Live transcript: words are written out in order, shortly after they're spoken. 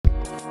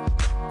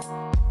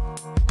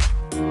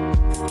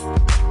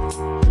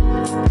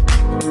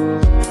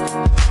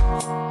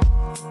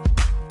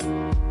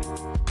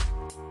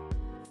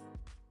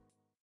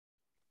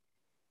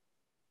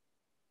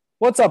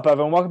What's up,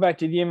 Evan? Welcome back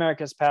to the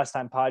America's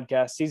Pastime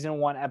Podcast, Season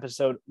 1,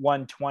 Episode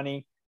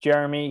 120.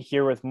 Jeremy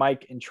here with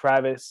Mike and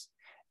Travis.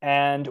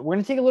 And we're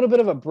going to take a little bit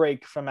of a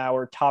break from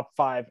our Top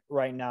 5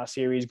 Right Now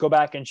series. Go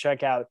back and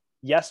check out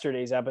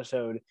yesterday's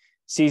episode,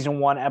 Season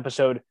 1,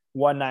 Episode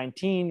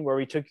 119, where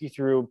we took you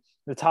through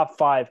the top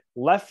 5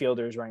 left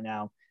fielders right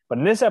now. But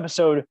in this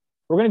episode,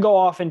 we're going to go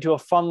off into a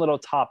fun little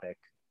topic,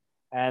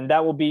 and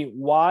that will be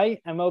why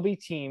MLB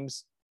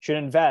teams should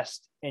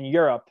invest in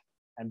Europe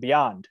and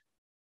beyond.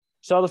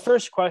 So the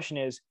first question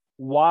is,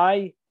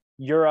 why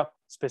Europe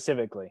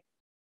specifically?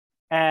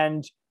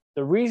 And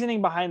the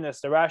reasoning behind this,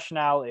 the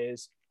rationale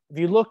is, if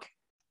you look,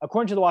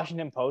 according to the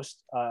Washington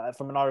Post,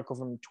 from an article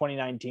from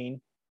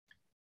 2019,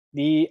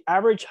 the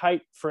average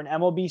height for an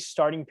MLB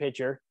starting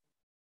pitcher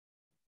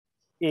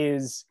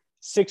is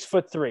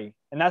 6'3",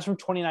 and that's from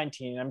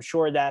 2019. I'm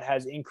sure that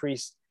has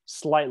increased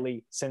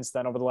slightly since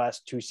then over the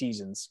last 2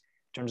 seasons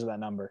in terms of that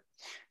number.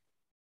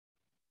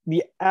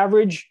 The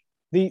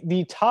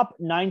top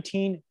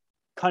 19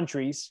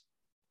 countries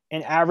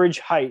in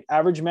average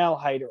male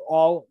height, are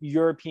all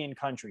European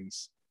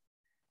countries.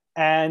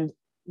 And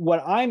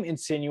what I'm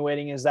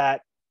insinuating is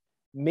that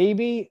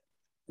maybe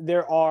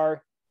there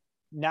are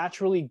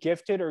naturally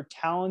gifted or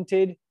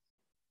talented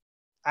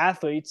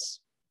athletes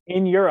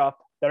in Europe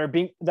that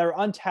are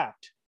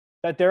untapped,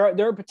 that there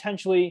are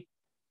potentially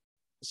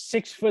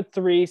 6'3",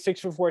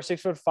 6'4",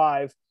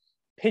 6'5"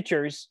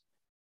 pitchers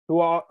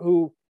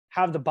who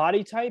have the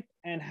body type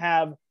and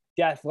have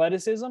the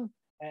athleticism.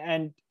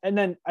 And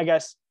then I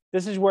guess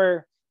this is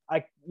where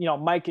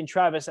Mike and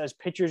Travis, as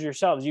pitchers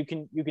yourselves, you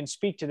can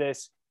speak to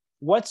this.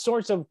 What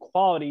sorts of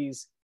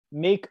qualities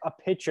make a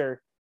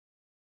pitcher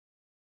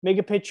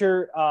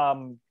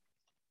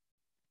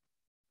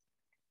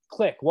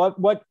click?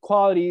 What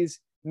qualities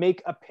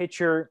make a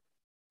pitcher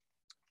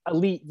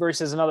elite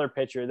versus another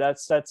pitcher?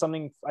 That's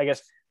something, I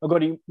guess I'll go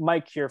to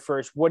Mike here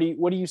first. What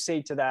do you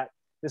say to that,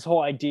 this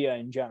whole idea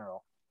in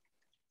general?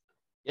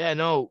 Yeah,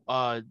 no,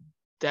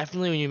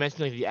 definitely when you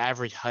mention like the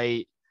average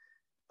height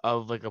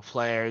of like a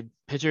player,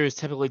 pitchers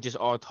typically just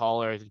all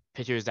taller.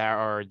 Pitchers that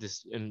are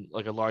just in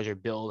like a larger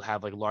build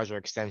have like larger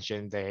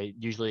extension. They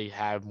usually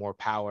have more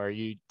power.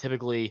 You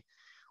typically,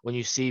 when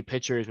you see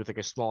pitchers with like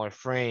a smaller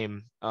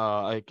frame,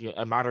 like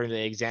a modern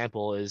day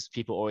example is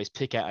people always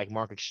pick at like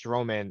Marcus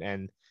Stroman,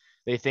 and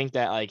they think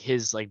that like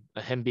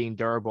him being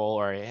durable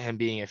or him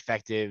being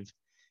effective,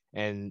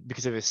 and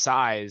because of his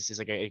size is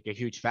like a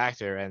huge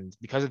factor. And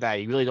because of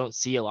that, you really don't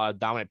see a lot of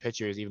dominant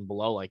pitchers even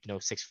below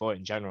 6 foot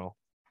in general.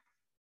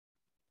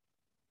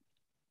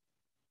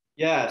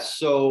 Yeah.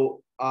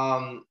 So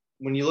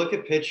when you look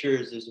at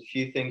pitchers, there's a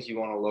few things you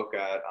want to look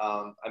at.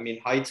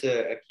 Height's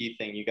a key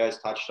thing. You guys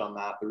touched on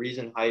that. The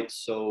reason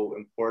height's so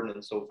important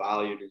and so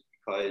valued is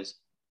because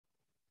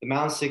the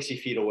mound's 60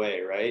 feet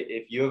away, right?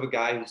 If you have a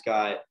guy who's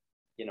got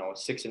a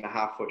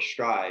 6.5 foot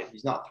stride,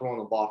 he's not throwing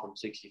the ball from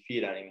 60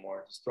 feet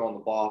anymore. He's throwing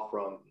the ball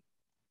from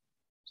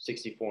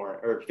 64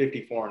 or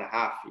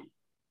 54.5 feet.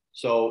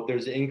 So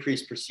there's an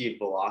increased perceived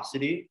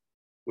velocity,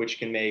 which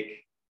can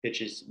make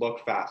pitches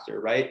look faster,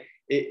 right?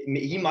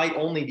 He might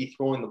only be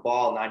throwing the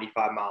ball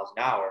 95 miles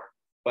an hour,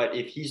 but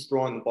if he's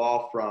throwing the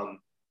ball from,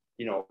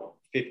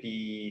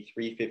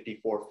 53,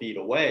 54 feet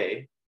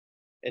away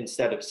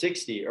instead of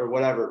 60 or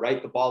whatever,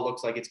 right? The ball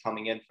looks like it's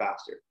coming in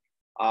faster.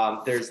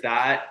 There's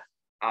that.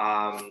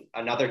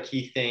 Another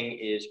key thing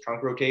is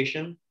trunk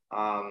rotation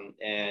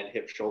and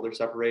hip shoulder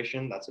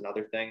separation. That's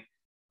another thing.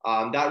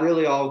 That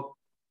really all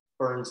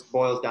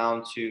boils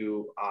down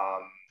to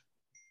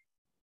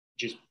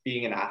just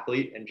being an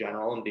athlete in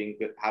general and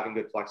having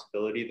good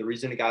flexibility. The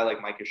reason a guy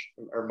like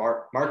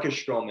Marcus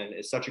Stroman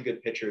is such a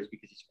good pitcher is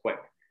because he's quick.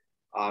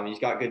 He's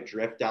got good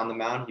drift down the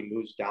mound. He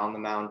moves down the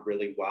mound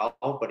really well,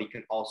 but he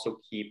can also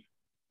keep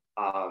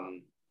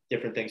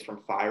different things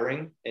from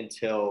firing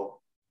until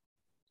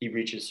he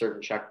reaches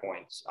certain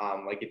checkpoints.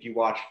 Like if you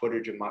watch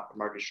footage of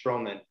Marcus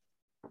Stroman,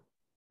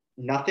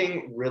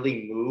 nothing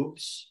really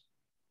moves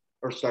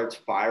or starts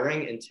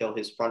firing until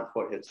his front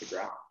foot hits the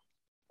ground.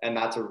 And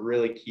that's a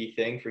really key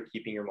thing for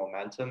keeping your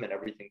momentum and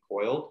everything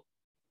coiled.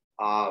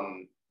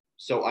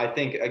 So I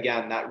think,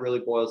 again, that really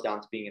boils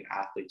down to being an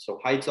athlete. So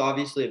height's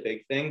obviously a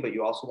big thing, but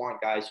you also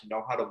want guys who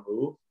know how to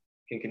move,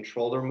 can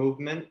control their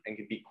movement, and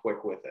can be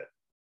quick with it,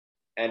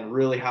 and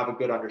really have a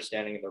good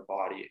understanding of their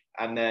body.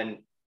 And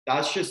then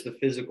that's just the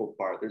physical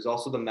part. There's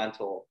also the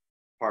mental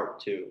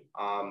part too.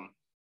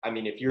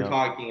 If you're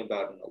talking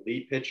about an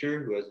elite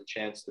pitcher who has a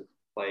chance to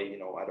play,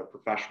 at a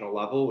professional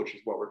level, which is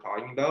what we're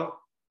talking about,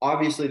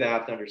 obviously they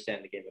have to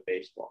understand the game of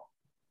baseball.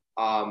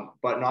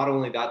 But not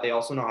only that, they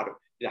have to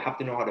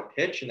know how to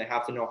pitch, and they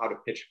have to know how to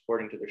pitch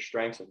according to their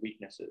strengths and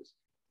weaknesses.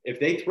 If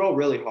they throw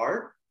really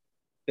hard,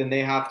 then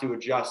they have to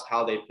adjust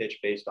how they pitch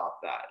based off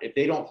that. If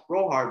they don't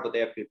throw hard, but they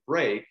have to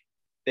break,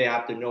 they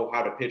have to know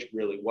how to pitch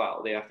really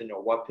well. They have to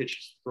know what pitches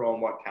to throw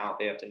and what count.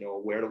 They have to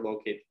know where to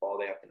locate the ball.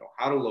 They have to know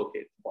how to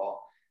locate the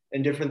ball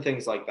and different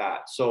things like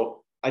that.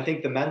 So I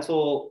think the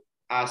mental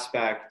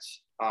aspect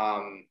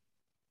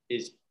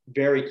is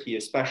very key,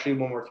 especially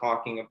when we're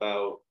talking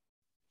about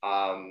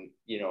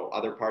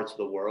other parts of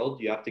the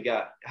world. You have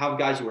to have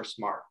guys who are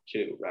smart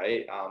too,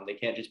 right? They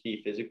can't just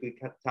be physically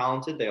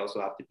talented. They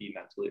also have to be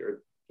mentally,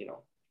 or,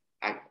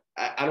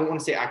 I don't want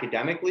to say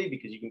academically,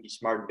 because you can be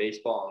smart in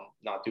baseball and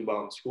not do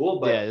well in school,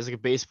 but yeah, there's like a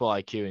baseball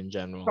IQ in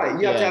general. right,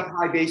 you have to have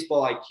high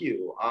baseball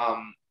IQ,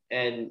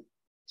 and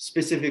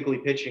specifically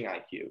pitching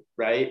IQ,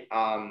 right?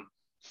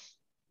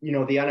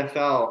 The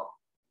NFL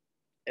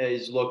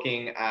is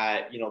looking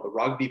at, the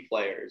rugby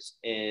players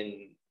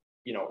in,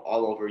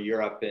 all over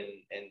Europe and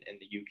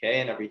the UK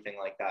and everything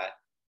like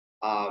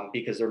that,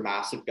 because they're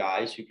massive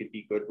guys who could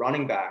be good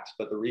running backs.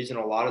 But the reason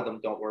a lot of them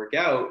don't work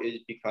out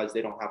is because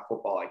they don't have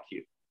football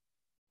IQ.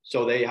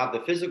 So they have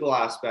the physical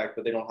aspect,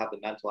 but they don't have the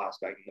mental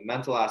aspect. And the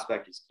mental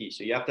aspect is key.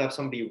 So you have to have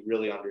somebody who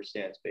really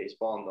understands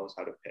baseball and knows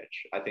how to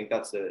pitch. I think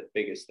that's the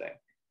biggest thing,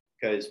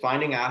 because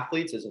finding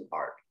athletes isn't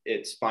hard.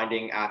 It's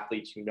finding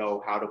athletes who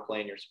know how to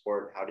play in your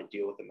sport and how to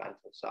deal with the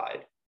mental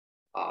side,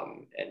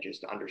 and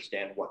just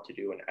understand what to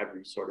do in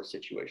every sort of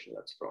situation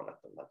that's thrown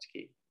at them. That's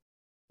key.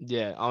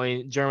 Yeah, I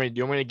mean, Jeremy, do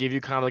you want me to give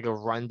you kind of like a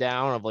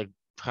rundown of like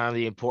kind of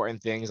the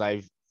important things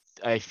I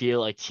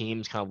feel like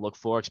teams kind of look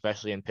for,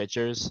 especially in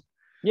pitchers?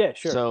 Yeah,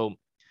 sure.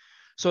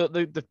 So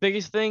the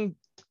biggest thing,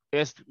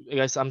 I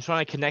guess I'm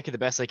trying to connect it the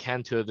best I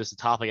can to this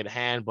topic at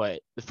hand,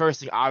 but the first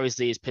thing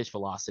obviously is pitch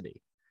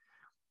velocity.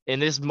 In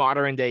this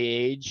modern day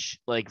age,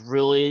 like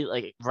really,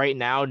 like right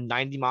now,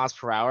 90 miles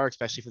per hour,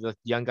 especially for the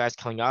young guys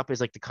coming up, is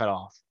like the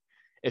cutoff.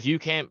 If you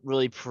can't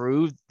really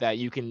prove that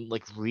you can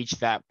like reach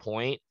that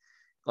point,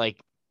 like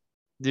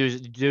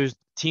there's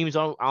teams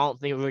I don't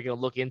think we're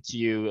gonna look into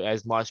you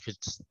as much,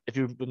 because if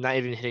you're not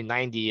even hitting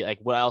 90, like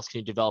what else can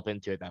you develop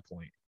into at that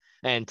point?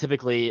 And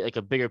typically, like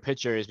a bigger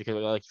pitcher is because,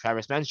 like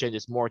Travis mentioned,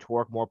 it's more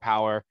torque, more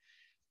power.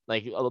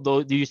 Like although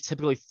you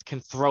typically can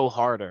throw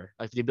harder,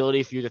 like the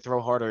ability for you to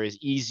throw harder is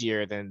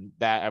easier than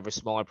that of a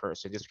smaller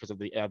person, just because of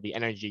the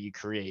energy you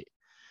create.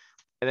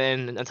 And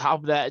then on top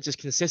of that, it's just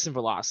consistent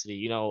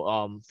velocity.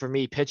 For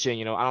me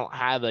pitching, I don't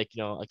have like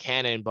a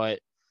cannon, but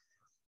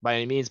by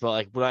any means, but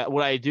like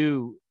what I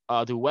do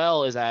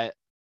well is that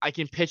I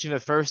can pitch in the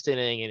first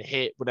inning and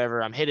hit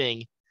whatever I'm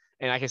hitting,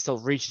 and I can still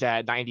reach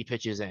that 90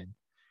 pitches in.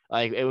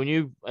 Like when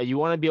you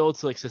want to be able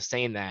to like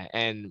sustain that,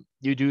 and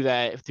you do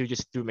that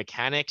through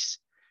mechanics,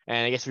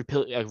 and I guess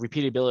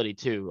repeatability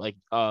too. Like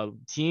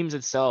teams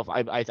itself,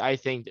 I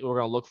think we're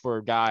gonna look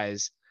for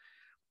guys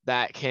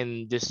that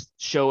can just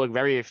show a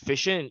very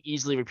efficient,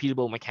 easily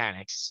repeatable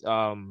mechanics.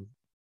 When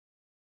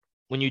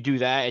you do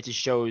that, it just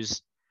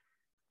shows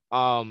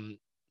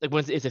like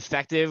when it's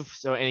effective,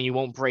 so and you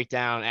won't break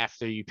down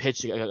after you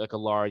pitch like a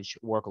large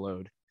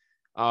workload.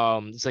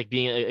 It's like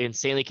being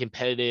insanely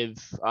competitive,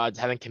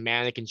 having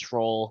command and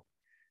control,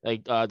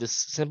 like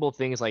just simple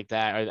things like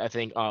that. I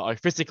think are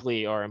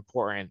physically are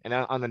important, and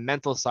on the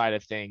mental side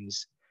of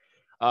things,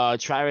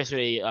 Travis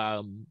really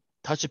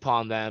touch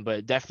upon them,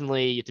 but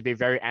definitely you have to be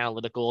very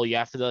analytical. You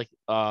have to like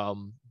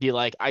be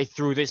like, I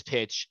threw this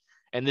pitch,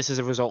 and this is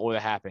a result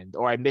what happened,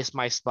 or I missed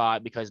my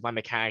spot because my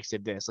mechanics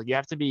did this. Like you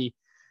have to be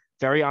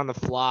very on the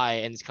fly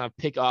and just kind of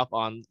pick up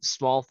on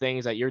small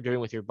things that you're doing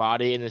with your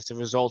body, and it's the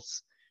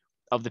results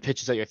of the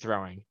pitches that you're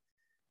throwing.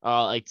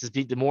 Like to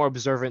be the more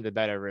observant, the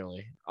better,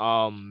 really.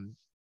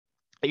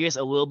 I guess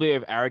a little bit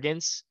of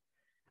arrogance,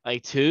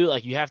 like too.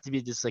 Like you have to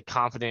be just like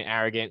confident,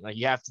 arrogant. Like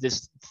you have to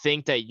just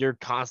think that you're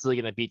constantly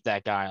gonna beat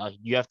that guy. Like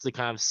you have to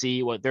kind of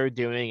see what they're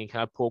doing and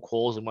kind of poke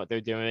holes in what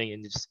they're doing,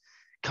 and just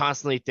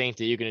constantly think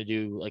that you're gonna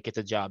do like get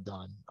the job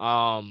done.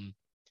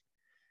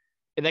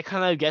 And that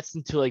kind of gets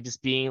into like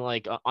just being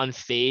like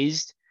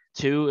unfazed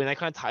too, and that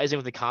kind of ties in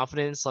with the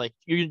confidence. Like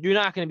you're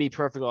not going to be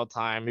perfect all the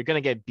time. You're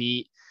going to get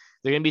beat.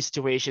 There are going to be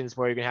situations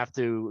where you're going to have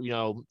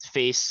to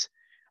face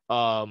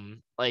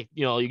like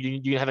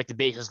you have like the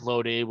bases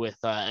loaded with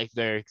like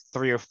their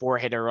 3 or 4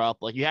 hitter up.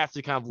 Like you have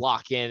to kind of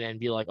lock in and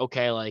be like,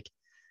 okay, like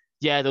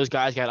yeah, those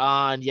guys got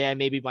on. Yeah,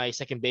 maybe my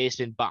second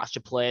baseman botched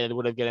a play that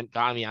would have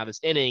gotten me out of this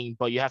inning,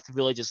 but you have to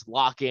really just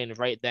lock in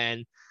right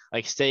then,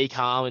 like stay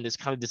calm and just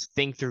kind of just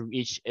think through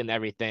each and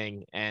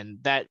everything. And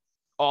that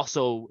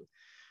also,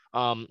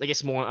 I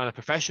guess more on a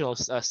professional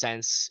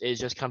sense, is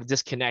just kind of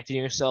disconnecting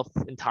yourself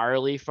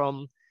entirely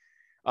from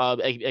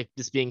like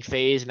just being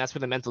phased. And that's where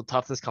the mental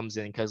toughness comes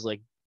in. Because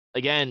like,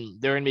 again,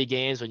 there are going to be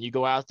games when you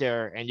go out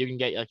there and you can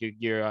get like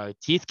your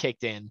teeth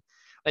kicked in,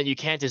 and you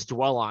can't just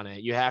dwell on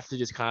it. You have to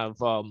just kind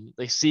of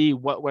like see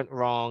what went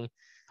wrong,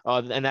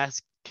 and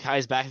that's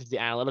ties back to the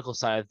analytical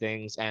side of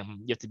things. And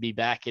you have to be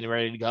back and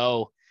ready to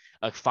go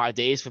like 5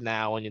 days from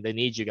now when they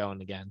need you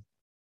going again.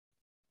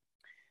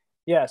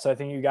 Yeah, so I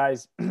think you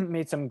guys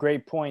made some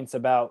great points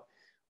about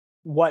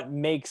what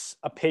makes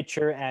a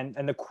pitcher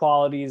and the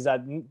qualities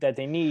that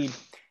they need.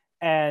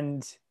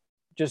 And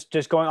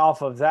just going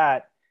off of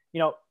that,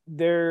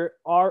 there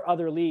are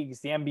other leagues,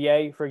 the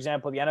NBA, for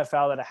example, the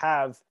NFL, that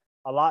have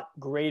a lot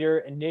greater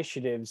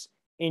initiatives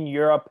in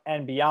Europe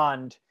and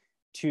beyond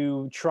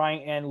to try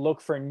and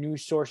look for new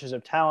sources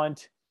of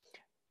talent.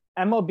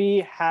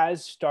 MLB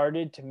has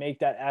started to make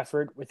that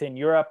effort within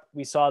Europe.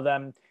 We saw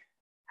them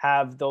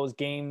have those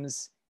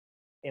games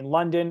in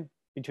London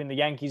between the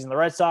Yankees and the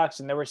Red Sox,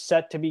 and there were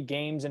set to be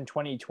games in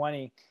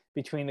 2020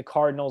 between the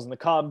Cardinals and the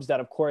Cubs that,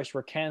 of course,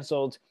 were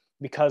canceled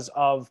because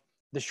of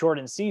the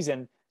shortened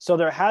season. So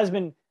there has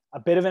been a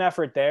bit of an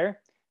effort there.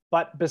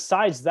 But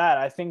besides that,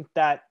 I think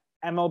that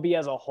MLB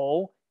as a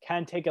whole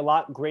can take a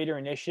lot greater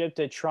initiative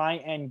to try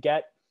and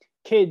get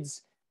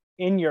kids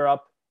in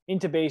Europe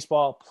into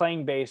baseball,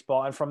 playing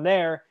baseball. And from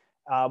there,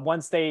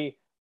 once they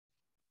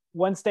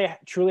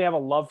truly have a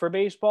love for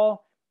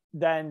baseball,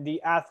 then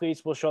the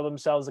athletes will show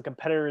themselves, the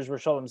competitors will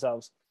show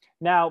themselves.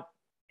 Now,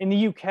 in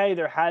the UK,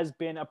 there has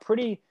been a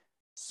pretty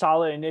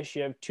solid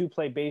initiative to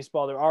play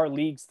baseball. There are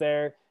leagues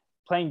there.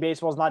 Playing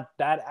baseball is not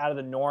that out of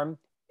the norm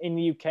in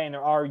the UK, and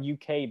there are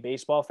UK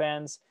baseball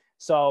fans.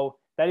 So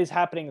that is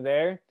happening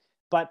there.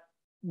 But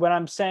when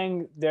I'm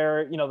saying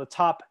they're, the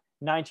top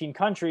 19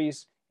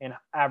 countries in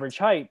average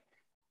height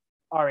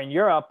are in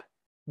Europe,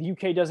 the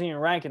UK doesn't even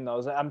rank in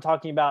those. I'm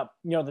talking about,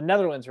 the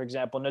Netherlands, for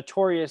example,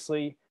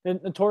 notoriously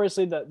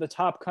the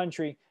top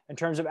country in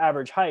terms of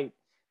average height.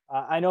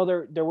 I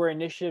know there were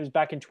initiatives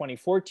back in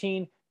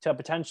 2014 to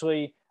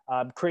potentially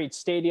create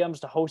stadiums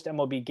to host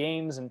MLB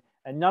games, and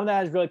none of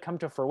that has really come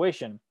to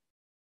fruition.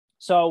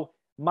 So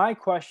my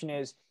question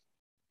is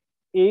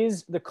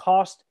the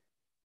cost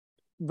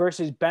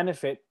versus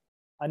benefit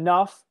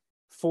enough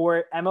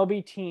for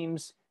MLB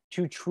teams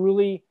to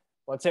truly,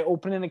 let's say,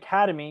 open an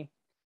academy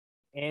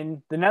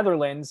in the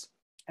Netherlands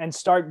and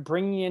start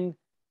bringing in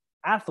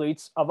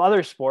athletes of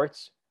other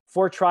sports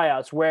for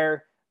tryouts,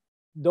 where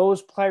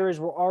those players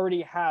will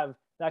already have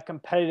that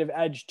competitive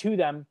edge to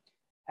them,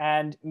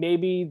 and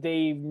maybe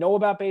they know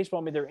about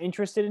baseball, maybe they're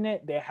interested in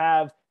it, they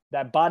have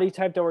that body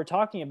type that we're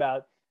talking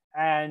about,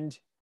 and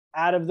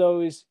out of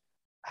those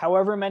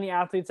however many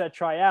athletes that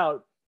try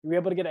out, you're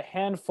able to get a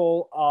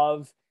handful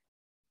of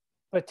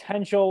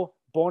potential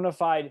bona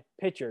fide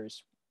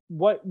pitchers.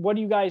 What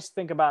do you guys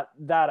think about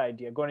that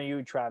idea? Going to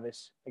you,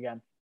 Travis,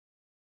 again.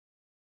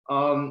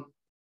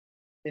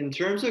 In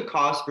terms of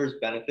cost versus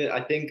benefit, I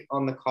think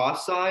on the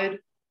cost side,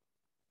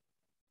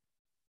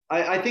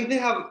 I think they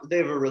have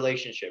a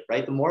relationship,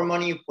 right? The more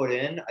money you put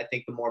in, I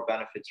think the more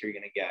benefits you're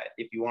going to get.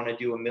 If you want to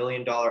do $1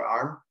 million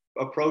arm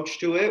approach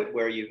to it,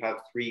 where you have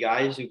 3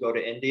 guys who go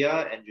to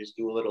India and just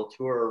do a little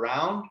tour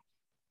around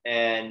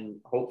and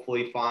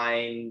hopefully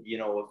find,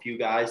 a few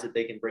guys that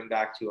they can bring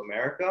back to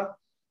America,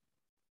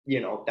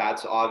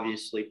 that's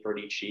obviously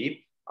pretty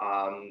cheap.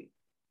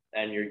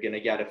 And you're going to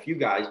get a few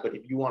guys, but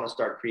if you want to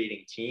start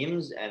creating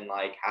teams and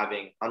like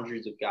having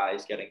hundreds of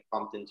guys getting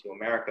pumped into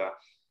America,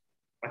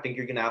 I think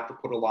you're going to have to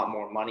put a lot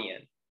more money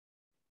in.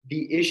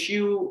 The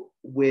issue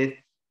with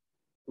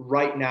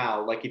right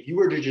now, like if you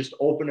were to just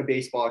open a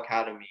baseball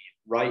academy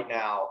right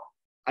now,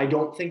 I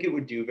don't think it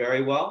would do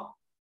very well.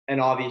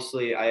 And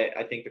obviously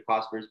I think the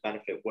cost versus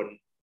benefit wouldn't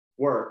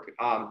work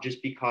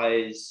just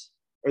because,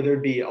 or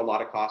there'd be a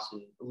lot of cost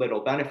and little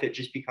benefit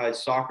just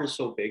because soccer is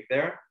so big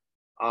there.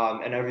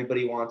 And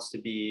everybody wants to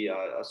be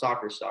a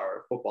soccer star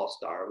or football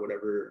star,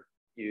 whatever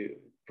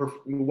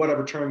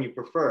term you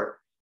prefer.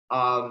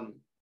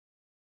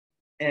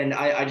 And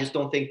I just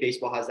don't think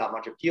baseball has that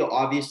much appeal.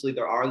 Obviously,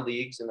 there are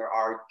leagues and there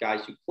are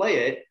guys who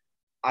play it.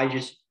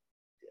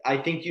 I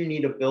think you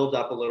need to build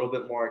up a little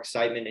bit more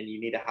excitement, and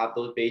you need to have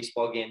those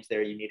baseball games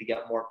there. You need to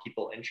get more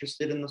people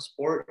interested in the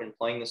sport and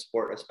playing the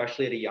sport,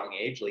 especially at a young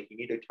age. Like you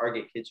need to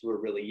target kids who are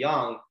really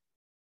young,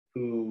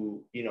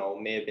 who,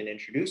 may have been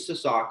introduced to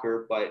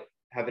soccer, but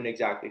haven't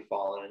exactly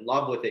fallen in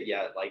love with it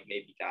yet. Like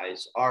maybe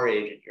guys our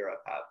age in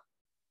Europe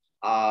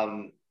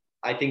have.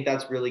 I think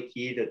that's really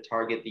key, to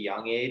target the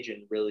young age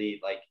and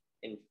really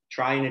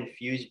try and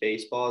infuse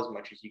baseball as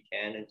much as you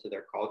can into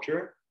their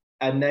culture.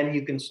 And then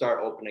you can start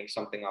opening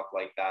something up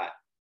like that.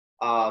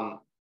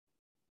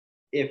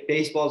 If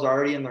baseball is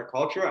already in their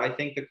culture, I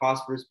think the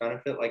cost versus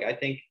benefit, I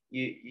think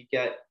you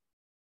get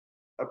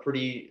a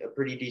pretty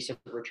decent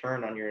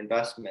return on your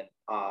investment.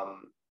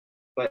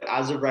 But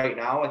as of right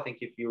now, I think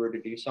if you were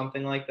to do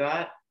something like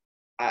that,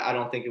 I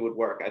don't think it would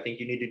work. I think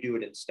you need to do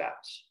it in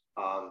steps,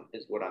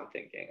 is what I'm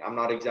thinking. I'm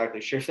not exactly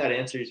sure if that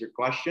answers your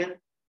question.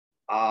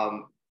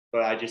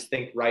 But I just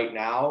think right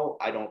now,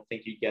 I don't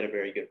think you'd get a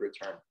very good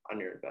return on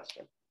your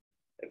investment,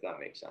 if that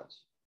makes sense.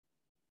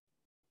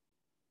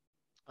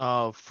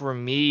 For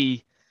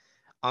me,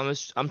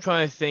 I'm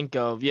trying to think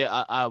of,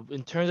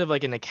 in terms of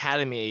like an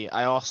academy,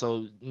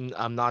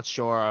 I'm not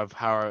sure of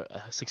how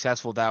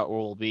successful that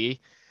will be,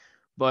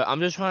 but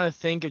I'm just trying to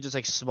think of just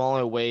like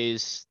smaller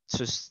ways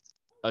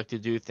to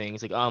do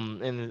things.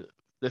 And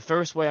the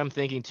first way I'm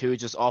thinking too is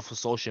just off of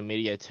social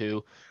media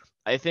too.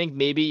 I think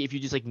maybe if you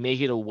just like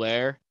make it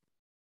aware,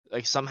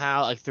 like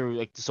somehow like through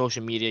like the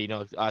social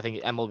media, I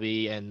think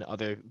MLB and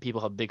other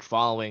people have big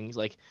followings.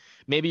 Like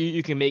maybe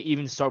you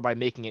can start by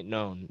making it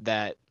known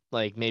that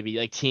like maybe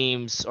like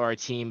teams or a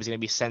team is going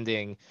to be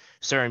sending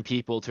certain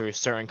people to a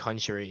certain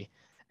country,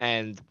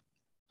 and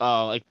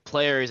like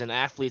players and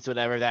athletes,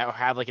 whatever, that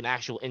have like an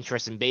actual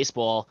interest in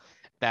baseball,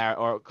 that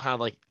are kind of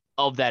like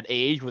of that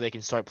age where they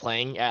can start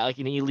playing at like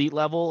an elite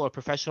level or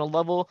professional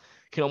level,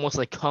 can almost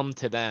like come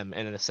to them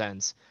in a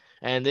sense.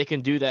 And they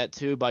can do that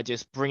too by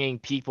just bringing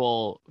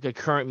people, the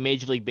current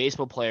Major League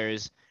Baseball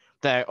players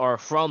that are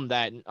from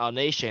that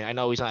nation. I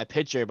know he's not a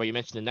pitcher, but you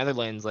mentioned the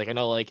Netherlands. Like I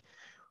know like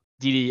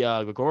Didi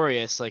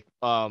Gregorius, like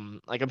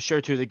I'm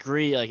sure to a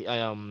degree,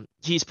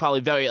 he's probably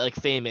very like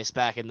famous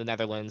back in the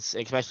Netherlands,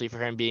 especially for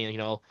him being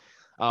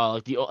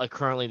like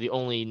currently the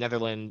only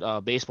Netherlands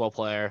baseball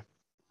player.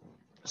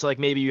 So like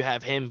maybe you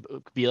have him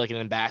be like an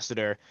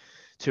ambassador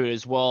to it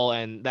as well,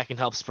 and that can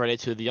help spread it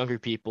to the younger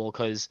people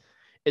because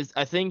it's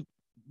I think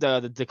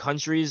the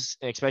countries,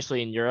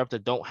 especially in Europe,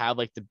 that don't have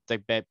like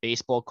the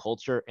baseball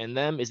culture in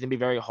them is gonna be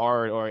very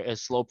hard or a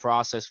slow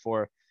process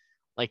for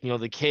like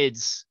the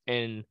kids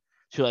and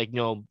to like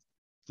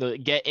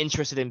get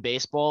interested in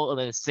baseball and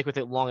then stick with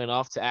it long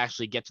enough to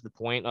actually get to the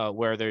point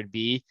where there'd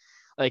be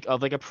like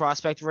of like a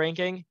prospect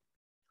ranking.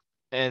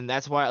 And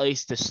that's why at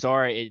least to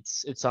start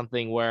it's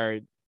something where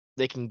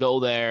they can go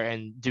there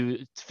and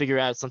figure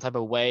out some type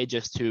of way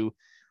just to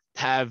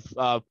have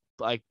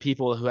like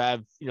people who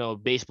have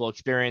baseball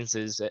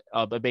experiences,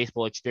 a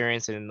baseball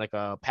experience and like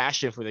a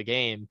passion for the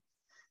game,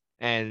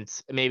 and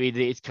maybe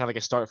it's kind of like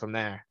a start from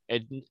there.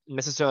 It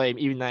necessarily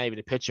even not even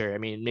a pitcher. I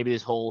mean, maybe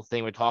this whole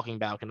thing we're talking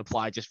about can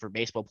apply just for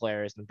baseball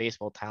players and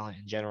baseball talent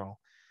in general.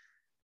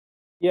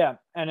 Yeah,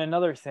 and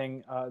another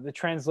thing, the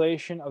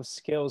translation of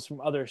skills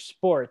from other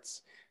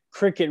sports.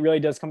 Cricket really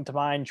does come to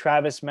mind.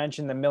 Travis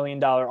mentioned the $1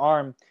 million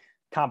arm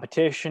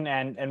competition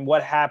and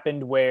what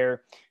happened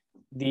where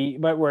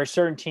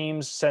certain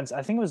teams sent,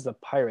 I think it was the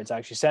Pirates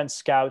actually, sent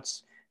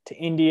scouts to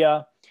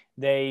India.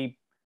 They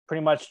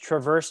pretty much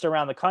traversed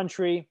around the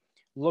country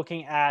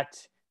looking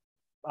at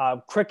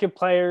cricket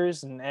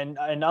players and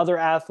other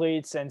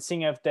athletes and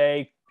seeing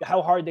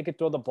how hard they could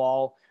throw the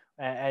ball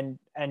and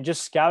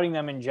just scouting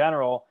them in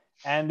general.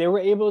 And they were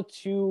able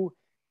to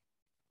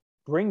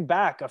bring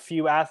back a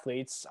few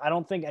athletes. I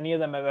don't think any of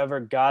them have ever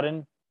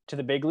gotten to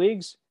the big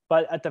leagues,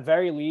 but at the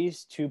very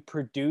least to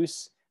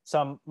produce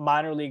some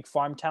minor league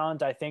farm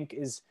talent, I think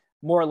is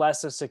more or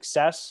less a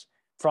success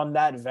from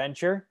that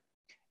venture.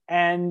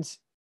 And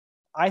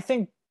I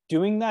think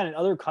doing that in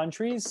other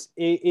countries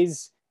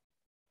is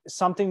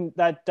something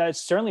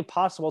that's certainly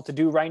possible to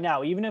do right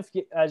now, even if,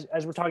 as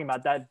we're talking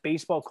about, that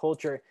baseball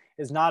culture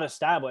is not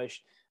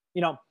established.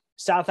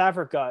 South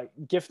Africa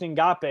gifting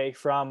Gape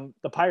from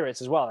the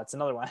Pirates as well. That's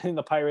another one. I think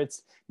the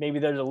Pirates, maybe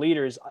they're the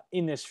leaders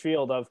in this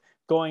field of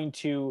going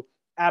to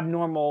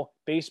abnormal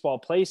baseball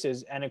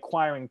places and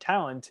acquiring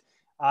talent.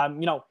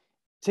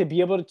 To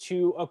be able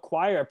to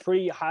acquire a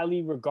pretty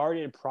highly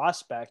regarded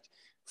prospect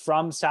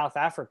from South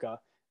Africa,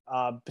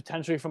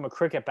 potentially from a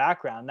cricket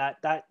background,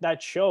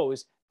 that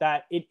shows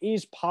that it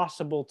is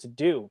possible to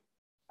do.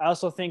 I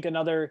also think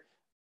another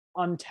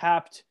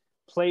untapped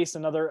place,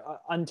 another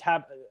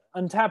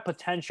untapped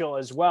potential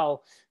as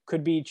well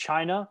could be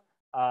China.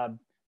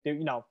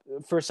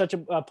 For such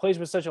a place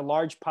with such a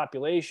large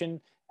population,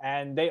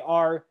 and they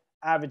are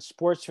avid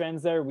sports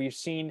fans there. We've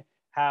seen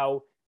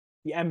how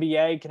the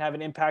NBA can have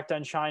an impact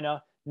on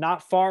China.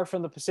 Not far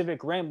from the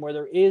Pacific Rim, where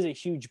there is a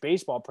huge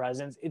baseball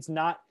presence, it's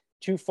not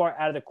too far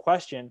out of the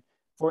question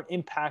for an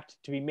impact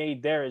to be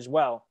made there as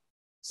well.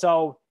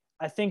 So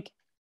I think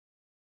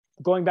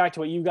going back to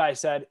what you guys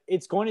said,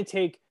 it's going to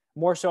take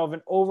more so of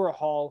an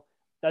overhaul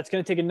that's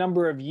going to take a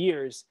number of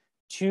years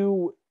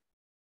to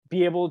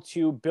be able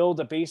to build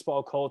a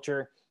baseball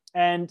culture.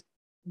 And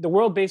the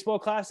World Baseball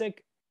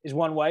Classic is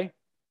one way.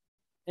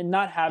 And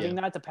not having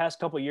that the past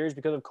couple of years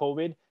because of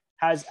COVID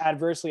has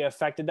adversely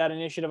affected that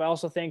initiative. I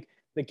also think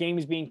the game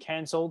is being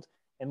canceled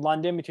in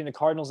London between the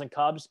Cardinals and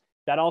Cubs.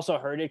 That also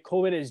hurt it.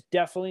 COVID has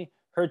definitely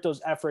hurt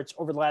those efforts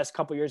over the last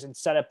couple of years and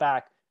set it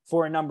back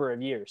for a number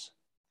of years.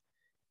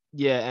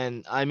 Yeah,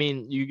 and I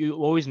mean, you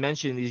always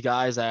mention these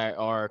guys that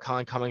are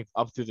kind of coming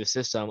up through the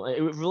system.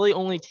 It really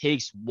only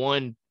takes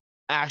one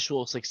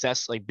actual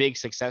success, like big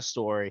success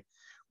story,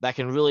 that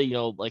can really,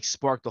 like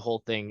spark the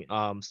whole thing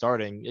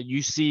starting.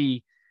 You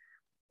see,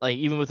 like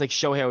even with like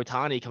Shohei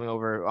Ohtani coming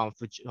over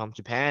from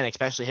Japan,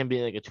 especially him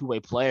being like a two-way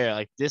player,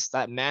 like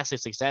that massive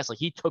success, like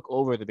he took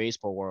over the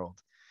baseball world,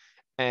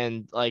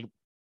 and like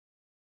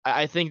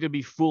I think it'd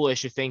be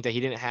foolish to think that he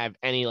didn't have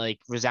any like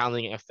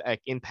resounding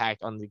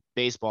impact on the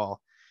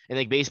baseball and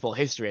like baseball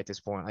history at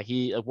this point.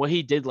 What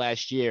he did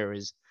last year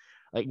is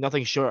like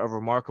nothing short of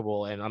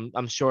remarkable, and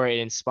I'm sure it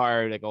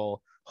inspired like a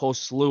whole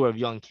slew of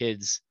young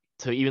kids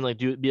to even like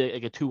be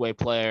like a two-way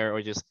player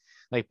or just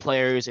like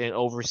players in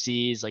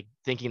overseas like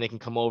thinking they can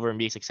come over and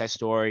be a success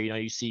story.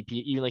 You see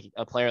even like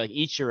a player like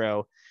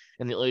Ichiro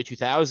in the early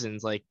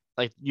 2000s, like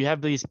you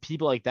have these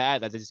people like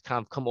that just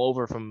kind of come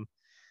over from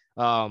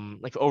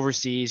like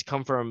overseas,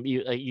 come from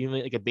even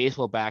like a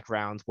baseball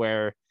background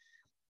where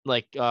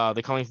like they're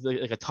coming from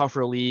like a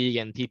tougher league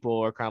and people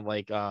are kind of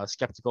like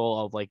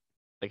skeptical of like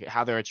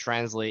how they're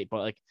translate, but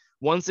like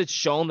once it's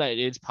shown that it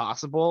is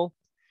possible,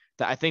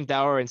 that I think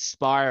that will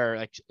inspire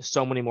like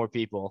so many more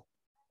people.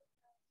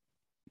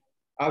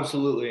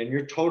 Absolutely. And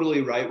you're totally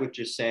right with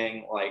just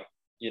saying like,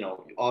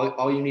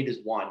 all you need is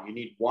one. You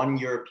need one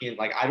European.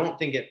 Like, I don't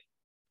think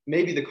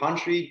maybe the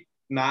country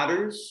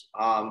matters.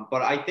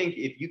 But I think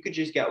if you could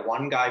just get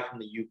one guy from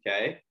the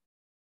UK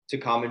to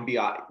come and be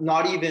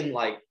not even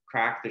like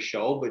crack the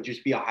show, but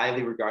just be a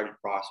highly regarded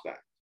prospect.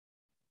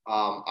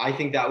 I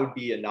think that would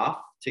be enough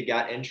to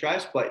get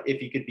interest. But if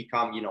he could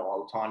become, you know,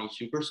 a Ohtani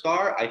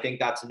superstar, I think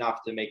that's enough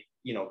to make,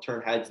 you know,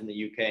 turn heads in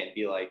the UK and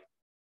be like,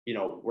 you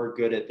know, we're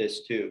good at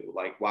this too.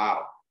 Like,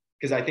 wow.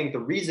 Because I think the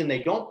reason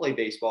they don't play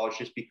baseball is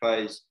just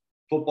because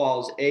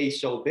football's A,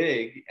 so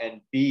big,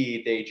 and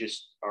B, they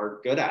just are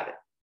good at it,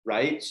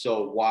 right?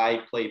 So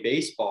why play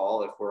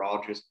baseball if we're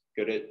all just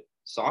good at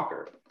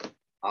soccer?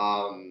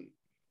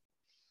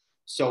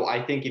 So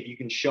I think if you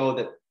can show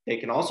that they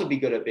can also be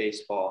good at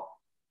baseball,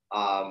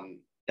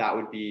 that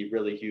would be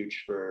really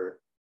huge for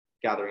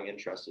gathering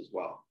interest as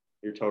well.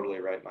 You're totally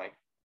right, Mike.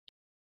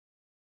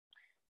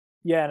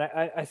 Yeah,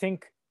 and I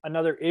think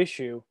another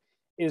issue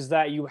is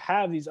that you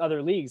have these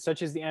other leagues,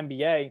 such as the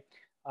NBA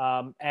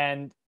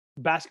and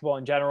basketball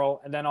in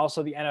general, and then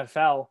also the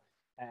NFL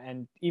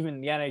and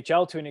even the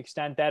NHL to an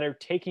extent, that are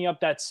taking up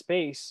that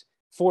space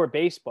for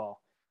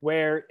baseball.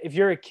 Where if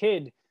you're a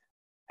kid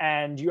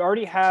and you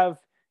already have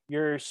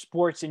your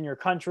sports in your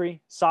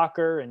country,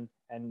 soccer and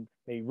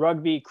maybe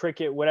rugby,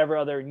 cricket, whatever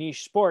other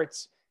niche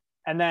sports,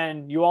 and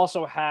then you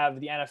also have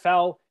the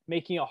NFL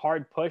making a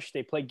hard push.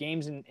 They play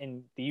games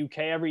in the UK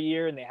every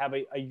year, and they have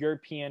a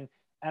European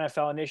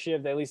NFL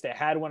initiative. At least they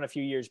had one a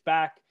few years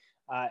back.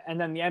 And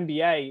then the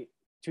NBA,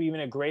 to even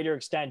a greater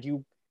extent,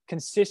 you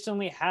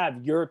consistently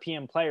have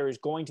European players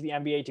going to the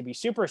NBA to be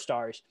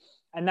superstars.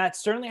 And that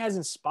certainly has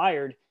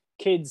inspired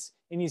kids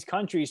in these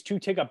countries to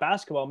take up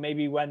basketball,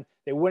 maybe when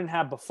they wouldn't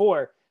have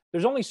before.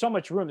 There's only so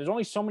much room. There's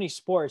only so many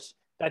sports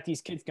that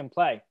these kids can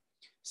play.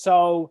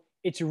 So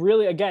it's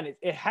really, again,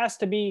 it has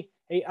to be,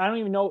 I don't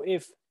even know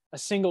if a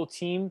single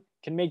team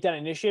can make that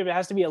initiative. It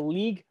has to be a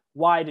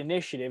league-wide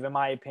initiative, in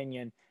my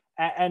opinion.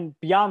 And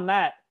beyond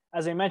that,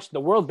 as I mentioned,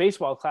 the World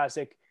Baseball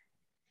Classic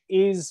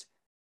is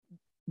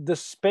the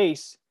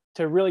space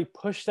to really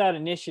push that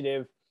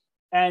initiative.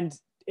 And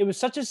it was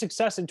such a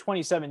success in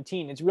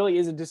 2017. It really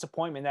is a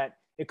disappointment that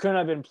it couldn't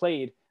have been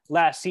played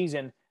last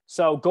season.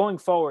 So going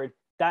forward,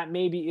 that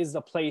maybe is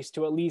the place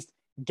to at least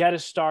get a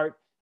start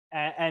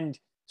and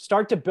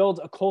start to build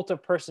a cult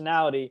of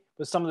personality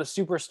with some of the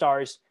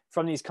superstars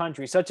from these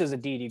countries, such as a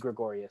Didi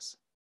Gregorius.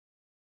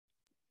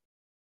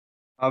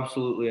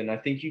 Absolutely. And I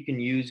think you can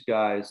use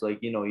guys like,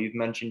 you know, you've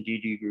mentioned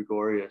Didi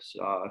Gregorius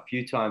a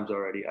few times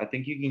already. I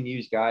think you can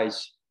use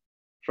guys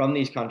from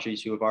these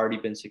countries who have already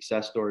been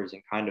success stories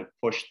and kind of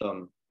push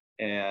them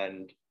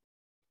and,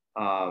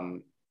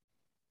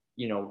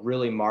 you know,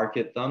 really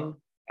market them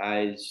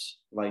as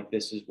like,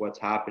 this is what's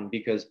happened.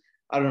 Because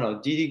I don't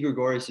know, Didi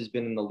Gregorius has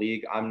been in the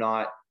league. I'm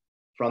not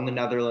from the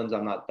Netherlands.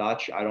 I'm not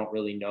Dutch. I don't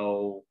really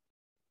know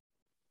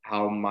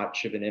how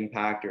much of an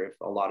impact or if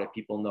a lot of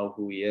people know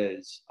who he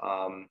is.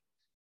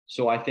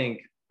 So I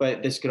think,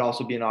 but this could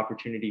also be an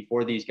opportunity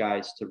for these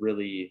guys to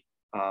really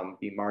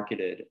be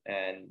marketed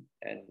and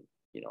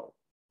you know,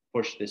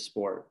 push this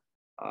sport.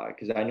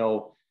 Because I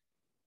know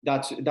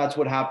that's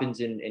what happens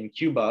in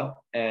Cuba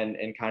and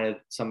kind of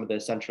some of the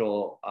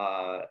Central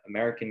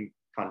American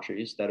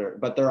countries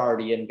but they're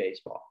already in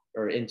baseball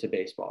or into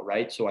baseball,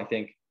 right? So I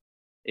think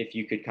if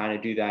you could kind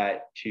of do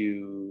that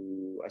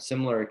to a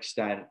similar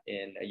extent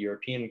in a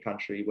European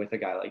country with a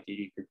guy like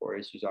Didi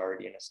Gregorius, who's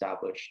already an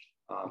established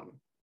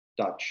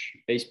Dutch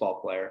baseball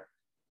player,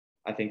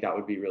 I think that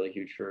would be really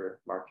huge for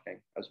marketing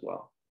as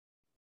well.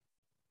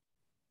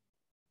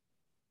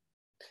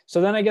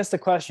 So then I guess the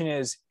question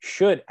is,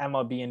 should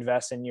MLB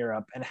invest in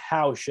Europe and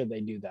how should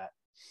they do that?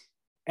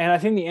 And I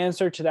think the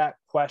answer to that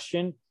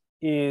question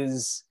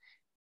is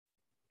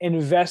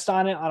invest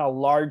on it on a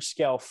large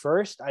scale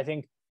first. I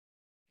think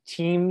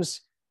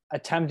teams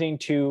attempting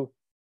to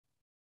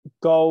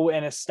go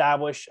and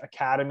establish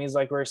academies,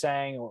 like we're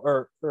saying,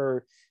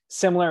 or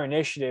similar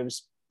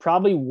initiatives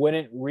probably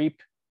wouldn't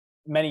reap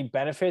many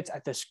benefits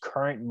at this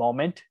current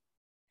moment.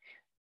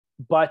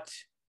 But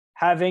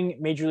having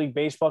Major League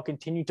Baseball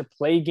continue to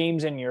play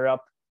games in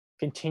Europe,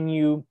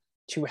 continue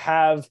to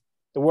have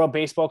the World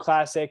Baseball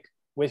Classic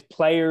with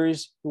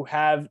players who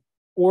have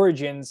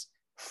origins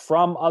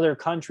from other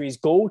countries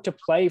go to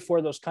play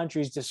for those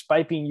countries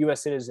despite being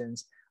U.S.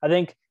 citizens. I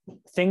think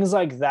things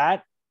like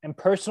that and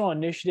personal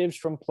initiatives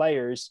from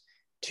players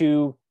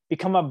to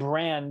become a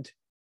brand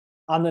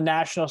on the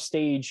national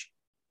stage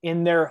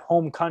in their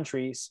home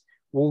countries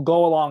will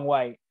go a long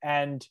way.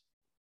 And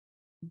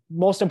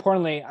most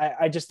importantly,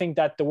 I just think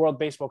that the World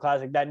Baseball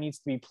Classic, that needs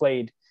to be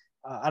played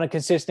on a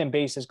consistent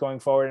basis going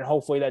forward. And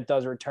hopefully that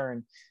does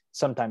return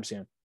sometime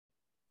soon.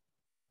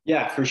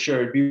 Yeah, for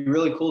sure. It'd be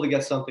really cool to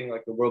get something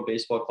like the World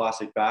Baseball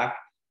Classic back.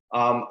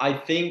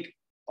 I think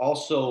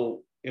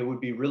also it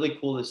would be really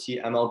cool to see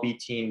MLB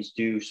teams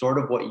do sort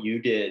of what you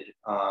did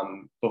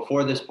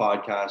before this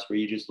podcast, where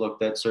you just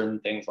looked at certain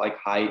things like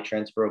height,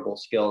 transferable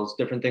skills,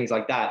 different things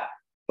like that,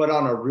 but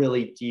on a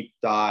really deep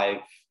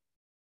dive,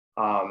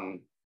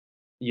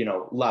 you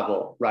know,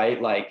 level,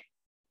 right? Like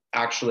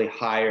actually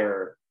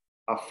hire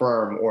a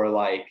firm or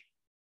like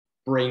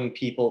bring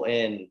people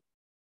in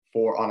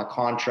on a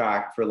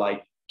contract for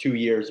like 2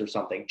 years or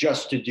something,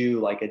 just to do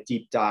like a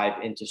deep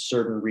dive into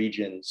certain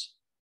regions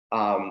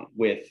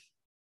with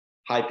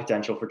high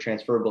potential for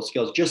transferable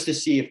skills, just to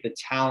see if the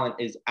talent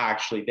is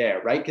actually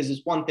there, right? Because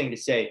it's one thing to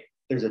say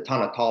there's a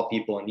ton of tall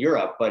people in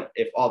Europe, but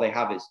if all they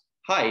have is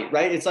height,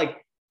 right? It's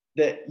like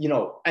that,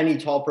 any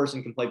tall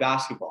person can play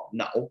basketball.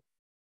 No,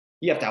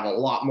 you have to have a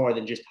lot more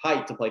than just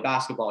height to play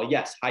basketball.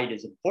 Yes, height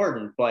is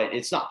important, but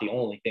it's not the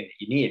only thing that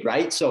you need,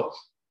 right? So,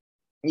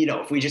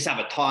 if we just have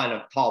a ton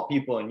of tall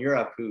people in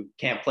Europe who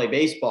can't play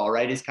baseball,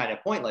 right, it's kind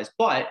of pointless.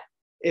 But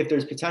if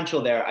there's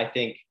potential there, I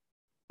think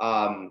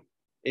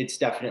it's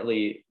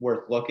definitely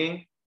worth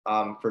looking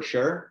for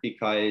sure,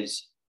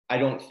 because I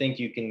don't think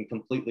you can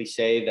completely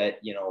say that,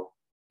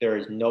 there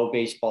is no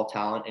baseball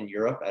talent in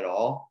Europe at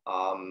all.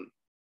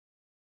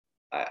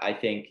 I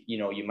think,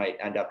 you might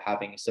end up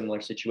having a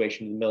similar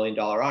situation with $1 million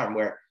arm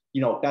where,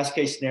 best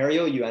case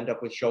scenario, you end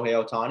up with Shohei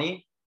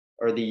Ohtani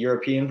or the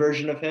European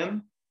version of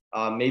him.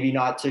 Maybe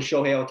not to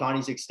Shohei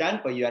Ohtani's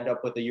extent, but you end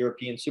up with a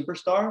European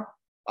superstar.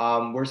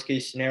 Worst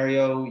case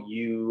scenario,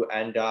 you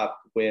end up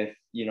with,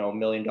 $1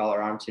 million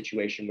arm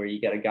situation where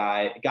you get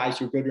guys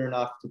who are good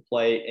enough to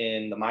play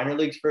in the minor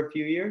leagues for a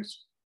few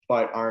years,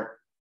 but aren't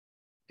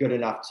good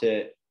enough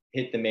to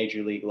hit the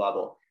major league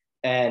level.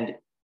 And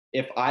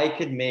if I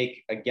could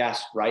make a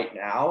guess right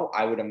now,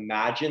 I would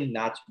imagine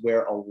that's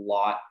where a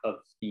lot of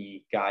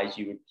the guys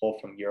you would pull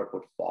from Europe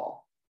would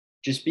fall,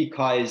 just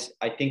because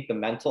I think the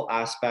mental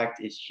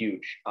aspect is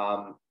huge.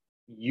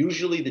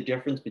 Usually the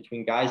difference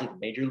between guys at the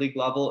major league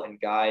level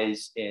and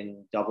guys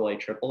in AA,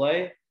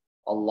 AAA,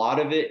 a lot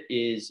of it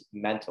is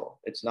mental.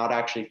 It's not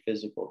actually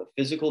physical. The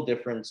physical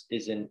difference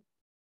isn't,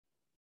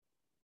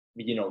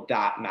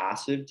 that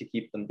massive to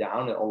keep them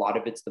down. A lot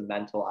of it's the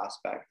mental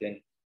aspect. And,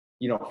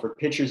 for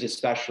pitchers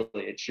especially,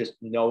 it's just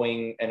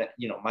knowing, and,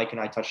 Mike and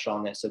I touched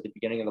on this at the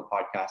beginning of the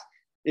podcast,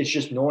 it's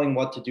just knowing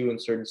what to do in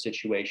certain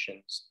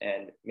situations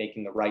and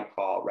making the right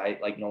call, right?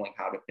 Like knowing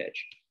how to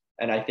pitch.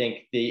 And I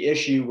think the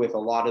issue with a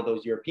lot of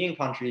those European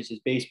countries is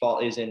baseball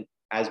isn't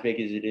as big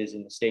as it is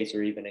in the States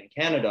or even in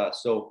Canada.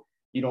 So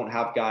you don't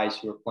have guys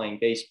who are playing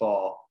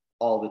baseball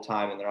all the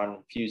time and they're not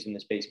infused in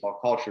this baseball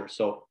culture.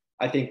 So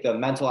I think the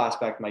mental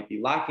aspect might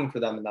be lacking for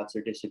them, and that's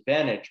their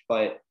disadvantage.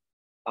 But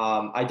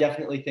I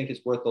definitely think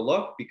it's worth a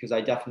look, because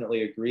I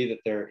definitely agree that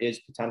there is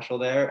potential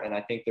there. And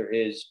I think there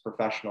is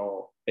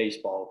professional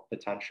baseball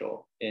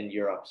potential in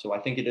Europe. So I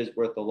think it is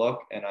worth a look.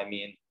 And I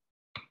mean,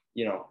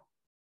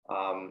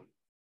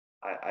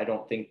 I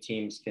don't think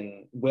teams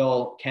can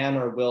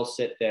or will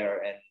sit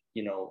there and,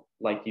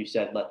 like you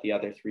said, let the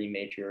other three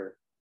major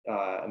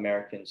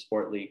American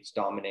sport leagues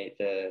dominate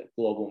the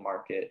global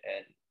market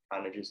and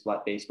kind of just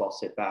let baseball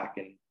sit back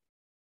and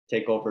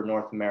take over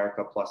North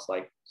America plus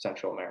like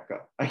Central America,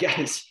 I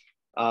guess.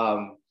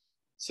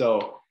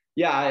 So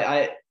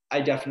yeah,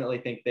 I definitely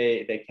think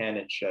they can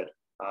and should.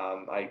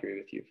 I agree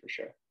with you for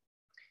sure.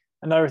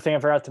 Another thing I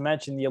forgot to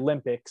mention, the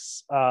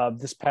Olympics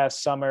this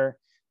past summer,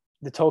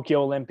 the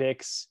Tokyo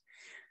Olympics.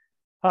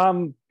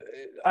 I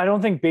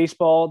don't think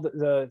baseball,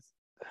 the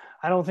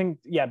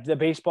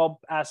baseball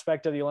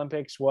aspect of the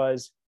Olympics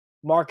was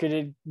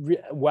marketed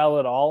well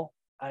at all.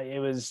 It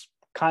was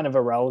kind of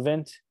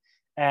irrelevant.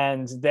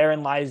 And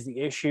therein lies the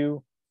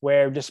issue,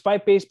 where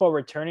despite baseball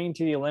returning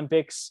to the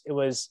Olympics, it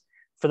was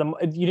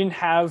you didn't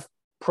have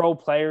pro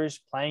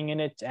players playing in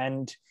it.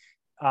 And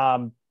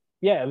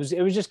it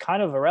was just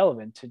kind of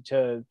irrelevant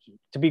to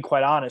be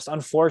quite honest,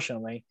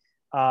 unfortunately.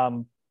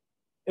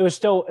 It was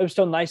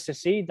still nice to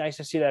see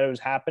that it was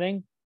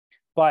happening,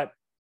 but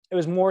it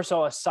was more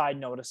so a side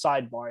note, a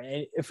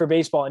sidebar. For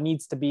baseball, it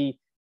needs to be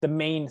the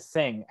main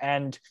thing.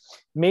 And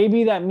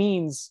maybe that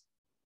means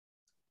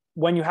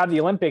when you have the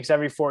Olympics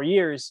every 4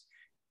 years,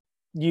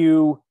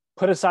 you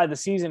put aside the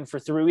season for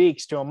 3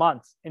 weeks to a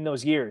month in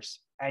those years,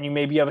 and you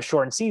maybe have a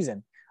shortened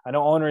season. I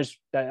know owners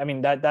that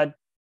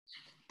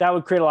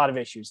would create a lot of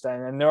issues,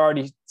 and there are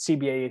already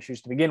CBA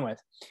issues to begin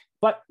with.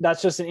 But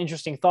that's just an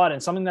interesting thought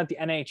and something that the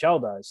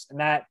NHL does, and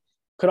that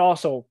could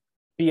also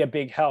be a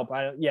big help.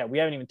 We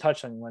haven't even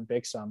touched on the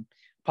Olympics.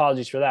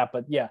 Apologies for that,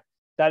 but yeah,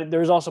 that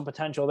there's also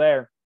potential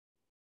there.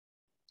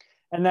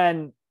 And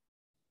then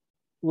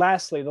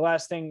lastly, the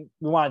last thing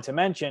we wanted to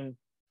mention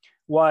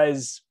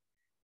was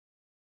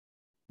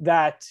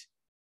that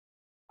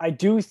I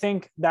do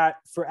think that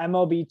for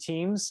MLB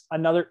teams,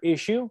 another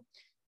issue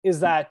is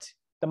that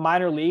the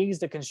minor leagues,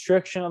 the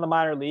constriction of the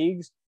minor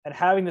leagues, and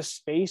having the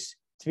space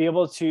to be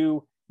able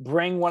to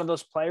bring one of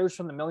those players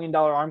from the $1 million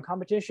arm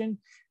competition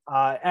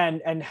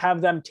and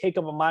have them take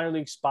up a minor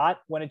league spot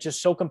when it's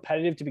just so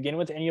competitive to begin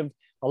with, and you have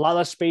a lot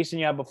less space than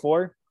you had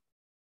before.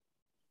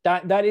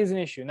 That is an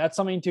issue, and that's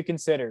something to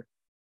consider.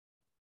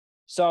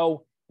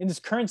 So in this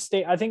current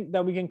state, I think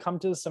that we can come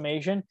to the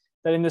summation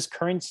that in this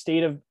current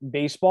state of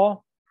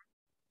baseball,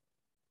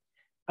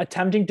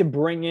 attempting to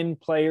bring in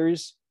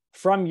players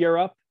from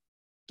Europe,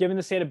 given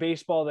the state of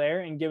baseball there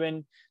and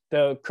given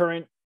the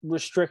current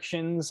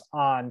restrictions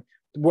on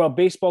the World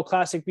Baseball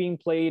Classic being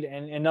played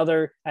and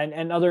other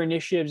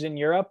initiatives in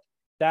Europe,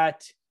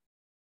 that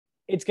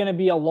it's going to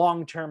be a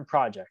long-term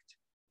project.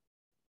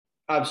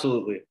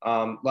 Absolutely.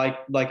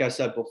 Like I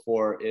said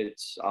before,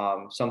 it's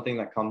something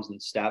that comes in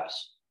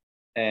steps.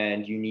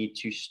 and you need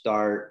to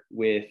start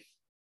with,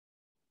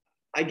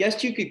 I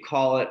guess you could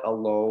call it a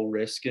low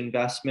risk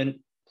investment,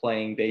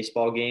 playing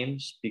baseball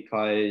games,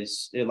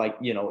 because in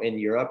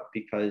Europe,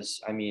 because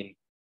I mean,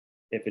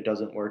 if it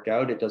doesn't work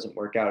out, it doesn't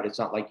work out. It's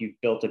not like you've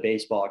built a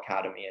baseball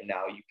academy and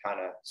now you kind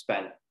of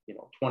spent,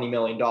 $20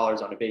 million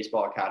on a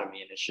baseball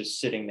academy and it's just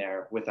sitting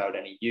there without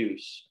any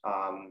use.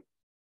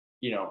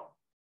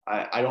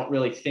 I don't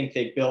really think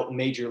they built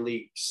major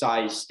league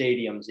size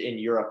stadiums in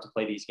Europe to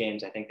play these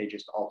games. I think they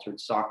just altered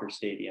soccer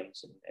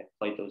stadiums and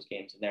played those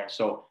games in there.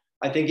 So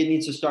I think it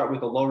needs to start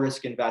with a low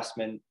risk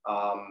investment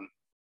of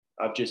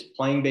just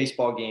playing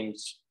baseball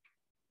games,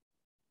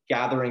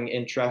 gathering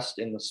interest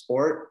in the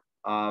sport.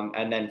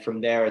 And then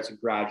from there, it's a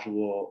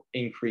gradual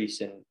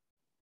increase in,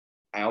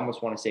 I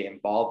almost want to say,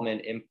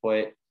 involvement,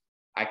 input,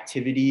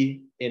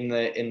 activity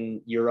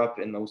in Europe,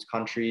 in those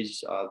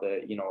countries,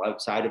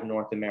 outside of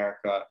North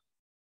America,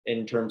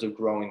 in terms of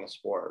growing the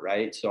sport,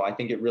 right? So I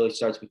think it really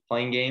starts with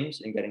playing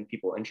games and getting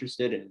people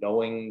interested and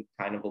knowing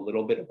kind of a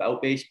little bit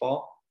about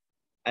baseball.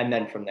 And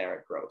then from there,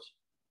 it grows.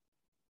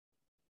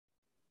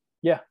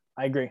 Yeah,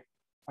 I agree.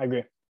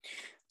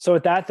 So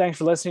with that, thanks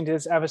for listening to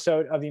this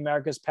episode of the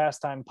America's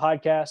Pastime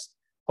podcast.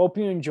 Hope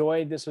you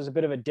enjoyed. This was a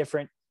bit of a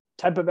different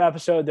type of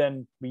episode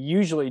than we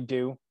usually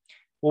do.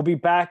 We'll be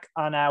back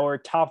on our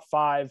top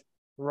 5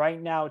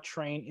 right now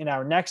train in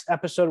our next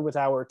episode with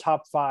our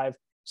top 5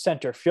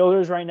 center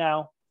fielders right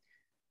now.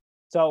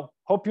 So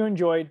hope you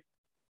enjoyed.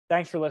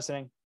 Thanks for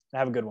listening and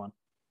have a good one.